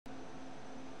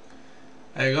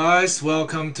Hey guys,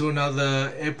 welcome to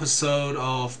another episode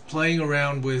of Playing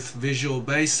Around with Visual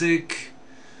Basic.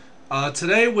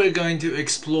 Today we're going to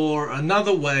explore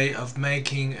another way of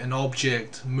making an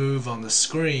object move on the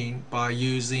screen by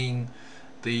using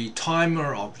the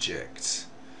timer object.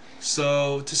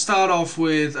 So to start off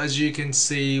with, as you can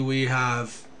see, we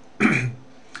have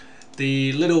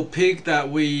the little pig that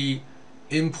we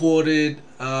imported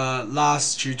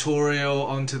last tutorial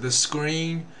onto the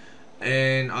screen.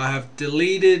 And I have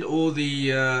deleted all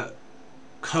the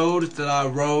code that I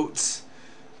wrote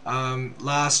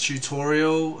last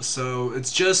tutorial, so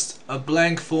it's just a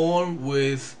blank form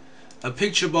with a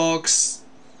picture box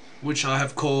which I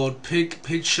have called pig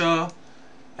picture,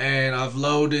 and I've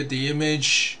loaded the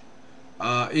image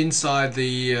inside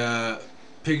the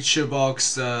picture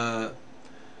box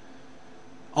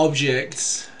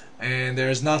object, and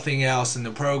there's nothing else in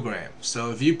the program. So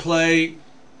if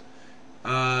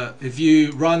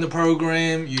you run the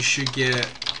program, you should get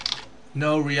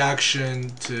no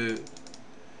reaction to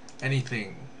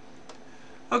anything.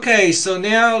 Okay, so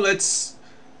now let's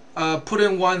put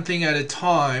in one thing at a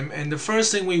time, and the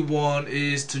first thing we want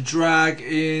is to drag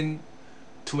in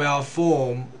to our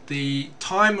form the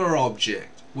timer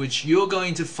object, which you're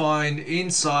going to find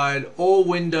inside all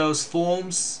Windows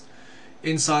forms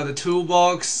inside the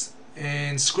toolbox,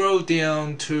 and scroll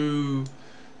down to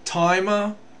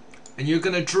timer. And you're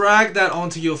going to drag that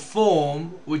onto your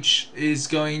form, which is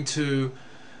going to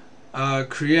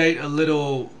create a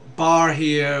little bar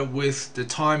here with the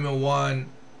timer1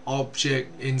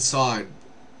 object inside.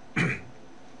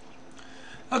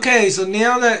 Okay, so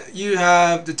now that you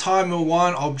have the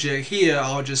timer1 object here,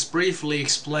 I'll just briefly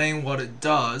explain what it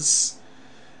does.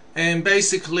 And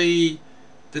basically,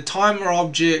 the timer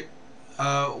object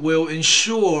will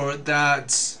ensure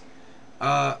that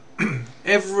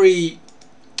every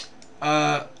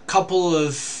couple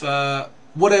of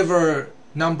whatever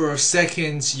number of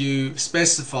seconds you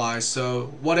specify,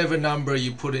 so whatever number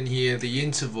you put in here, the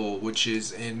interval, which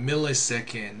is in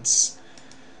milliseconds,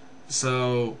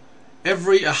 so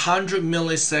every 100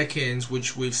 milliseconds,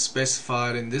 which we've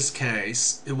specified in this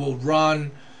case, it will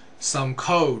run some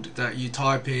code that you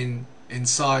type in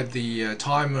inside the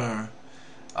timer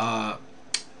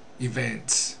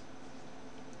event.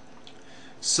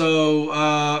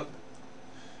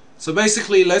 So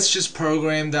basically, let's just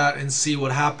program that and see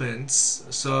what happens.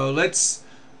 So let's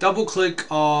double click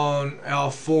on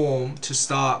our form to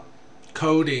start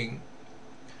coding.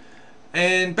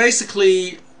 And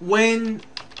basically, when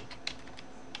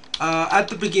at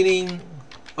the beginning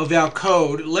of our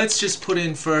code, let's just put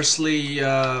in firstly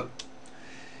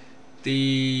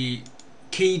the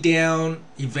key down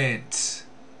event,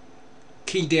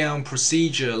 key down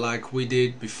procedure like we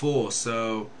did before.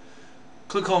 So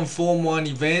click on Form 1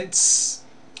 Events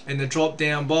in the drop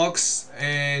down box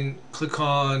and click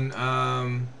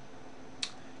on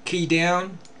Key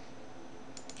Down.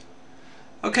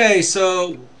 Okay,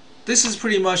 so this is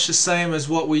pretty much the same as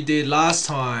what we did last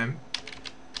time,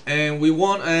 and we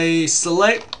want a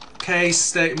select case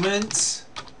statement.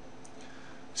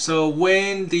 So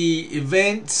when the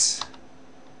event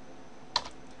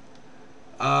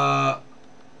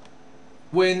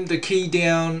when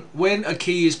a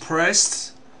key is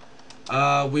pressed,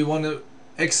 we want to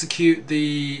execute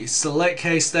the select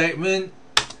case statement.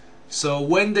 So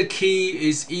when the key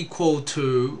is equal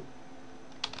to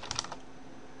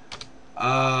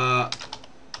the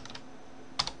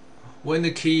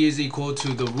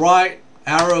right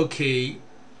arrow key,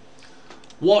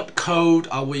 what code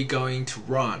are we going to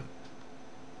run?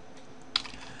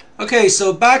 Okay,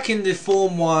 so back in the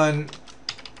Form 1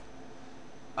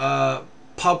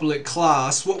 public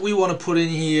class, what we want to put in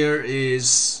here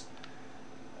is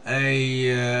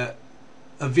a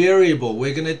variable.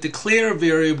 We're going to declare a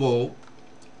variable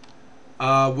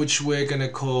which we're going to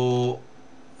call,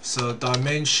 so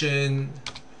dimension,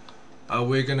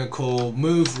 we're going to call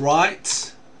move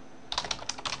right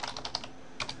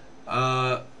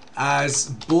as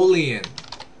Boolean.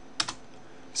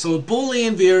 So a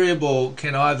Boolean variable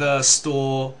can either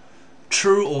store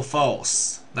true or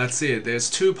false. That's it. There's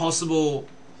two possible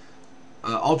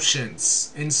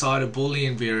options inside a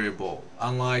Boolean variable,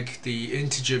 unlike the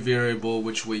integer variable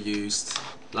which we used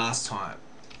last time.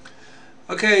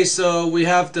 Okay, so we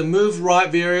have the move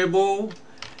right variable,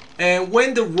 and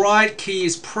when the right key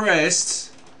is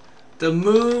pressed, the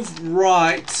move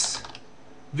right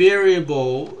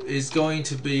variable is going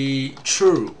to be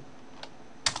true.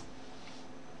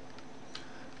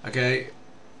 Okay,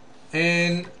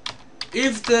 and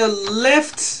if the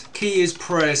left key is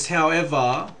pressed,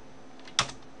 however,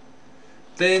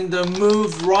 then the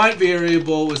move right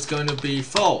variable is going to be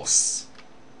false.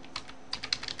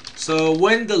 So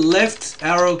when the left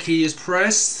arrow key is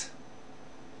pressed,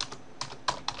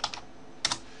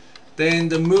 then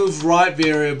the move right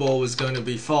variable is going to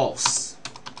be false.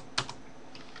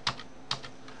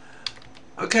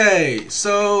 Okay,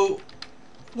 so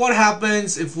what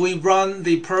happens if we run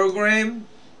the program?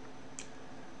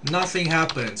 Nothing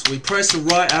happens. We press the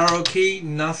right arrow key,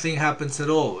 nothing happens at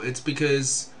all. It's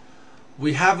because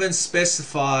we haven't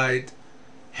specified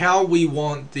how we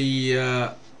want the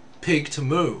pig to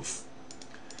move.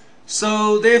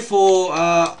 So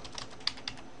therefore,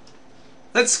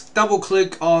 let's double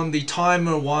click on the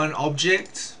timer1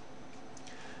 object,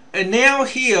 and now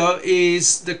here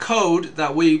is the code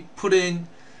that we put in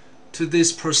to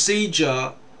this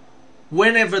procedure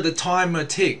whenever the timer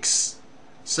ticks.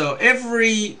 So if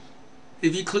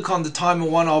you click on the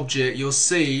timer1 object, you'll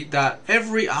see that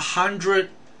every 100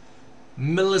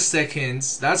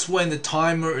 milliseconds, that's when the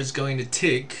timer is going to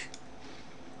tick,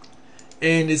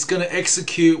 and it's going to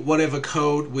execute whatever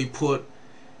code we put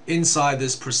inside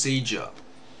this procedure.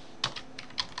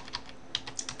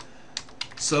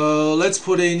 So let's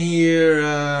put in here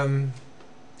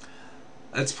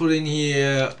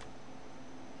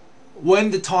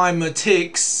when the timer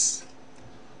ticks,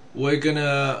 we're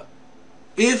gonna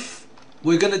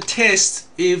test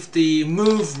if the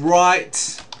move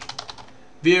right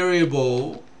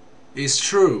variable is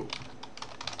true.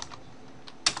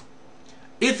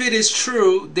 If it is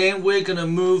true, then we're gonna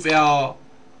move our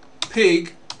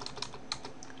pig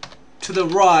to the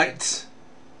right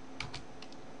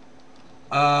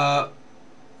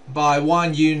by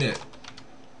 1 unit.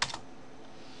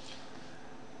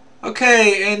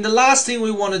 Okay, and the last thing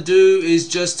we want to do is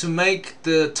just to make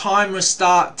the timer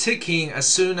start ticking as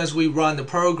soon as we run the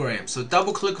program. So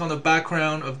double click on the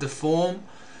background of the form.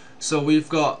 So we've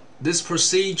got this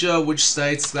procedure which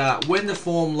states that when the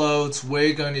form loads,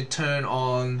 we're going to turn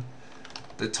on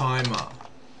the timer.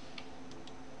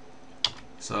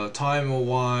 So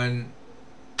timer1,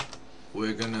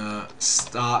 we're gonna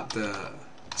start the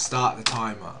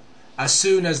timer as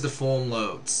soon as the form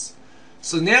loads.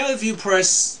 So now if you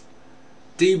press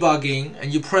debugging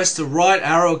and you press the right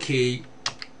arrow key,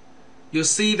 you'll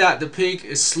see that the pig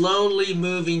is slowly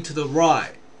moving to the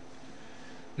right.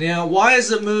 Now why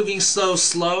is it moving so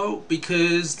slow?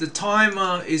 Because the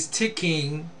timer is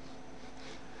ticking.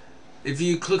 If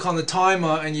you click on the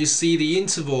timer and you see the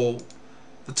interval,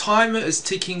 the timer is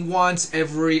ticking once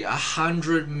every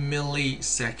 100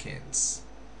 milliseconds.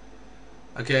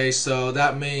 Okay, so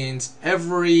that means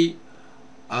every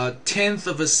 1/10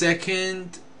 of a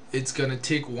second it's gonna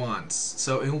tick once.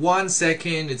 So in 1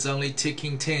 second it's only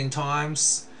ticking 10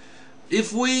 times.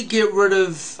 If we get rid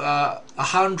of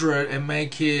 100 and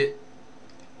make it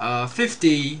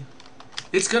 50,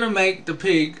 it's gonna make the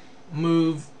pig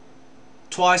move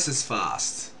twice as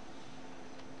fast.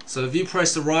 So if you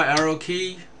press the right arrow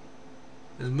key,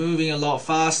 it's moving a lot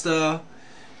faster.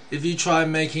 If you try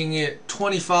making it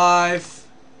 25,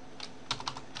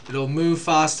 it'll move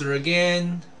faster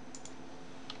again.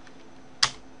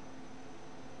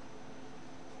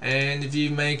 And if you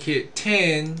make it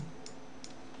 10,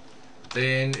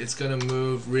 then it's gonna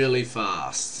move really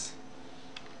fast.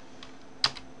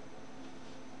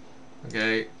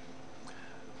 Okay.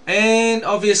 And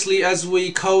obviously, as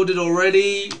we coded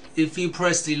already, if you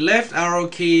press the left arrow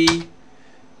key,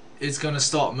 it's gonna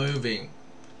stop moving.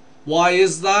 Why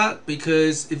is that?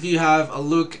 Because if you have a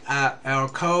look at our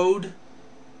code,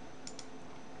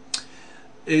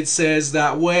 it says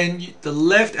that when the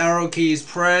left arrow key is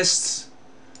pressed,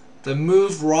 the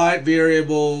move right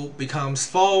variable becomes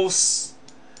false,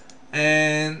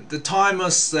 and the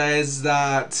timer says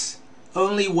that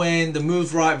only when the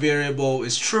move right variable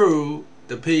is true,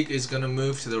 the pig is going to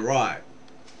move to the right.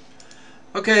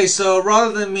 Okay, so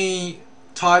rather than me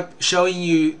showing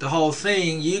you the whole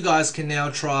thing, you guys can now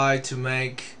try to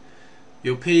make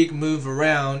your pig move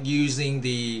around using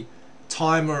the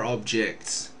timer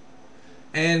object.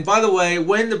 And by the way,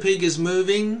 when the pig is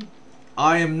moving,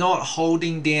 I am not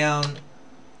holding down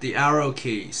the arrow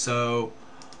key. So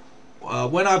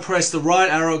when I press the right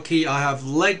arrow key, I have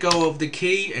let go of the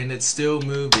key and it's still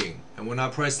moving. And when I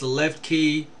press the left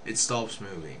key, it stops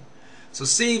moving. So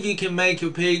see if you can make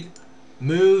your pig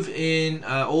move in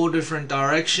all different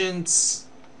directions.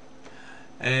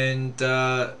 And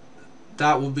that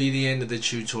will be the end of the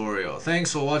tutorial.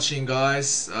 Thanks for watching,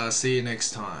 guys. See you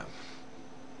next time.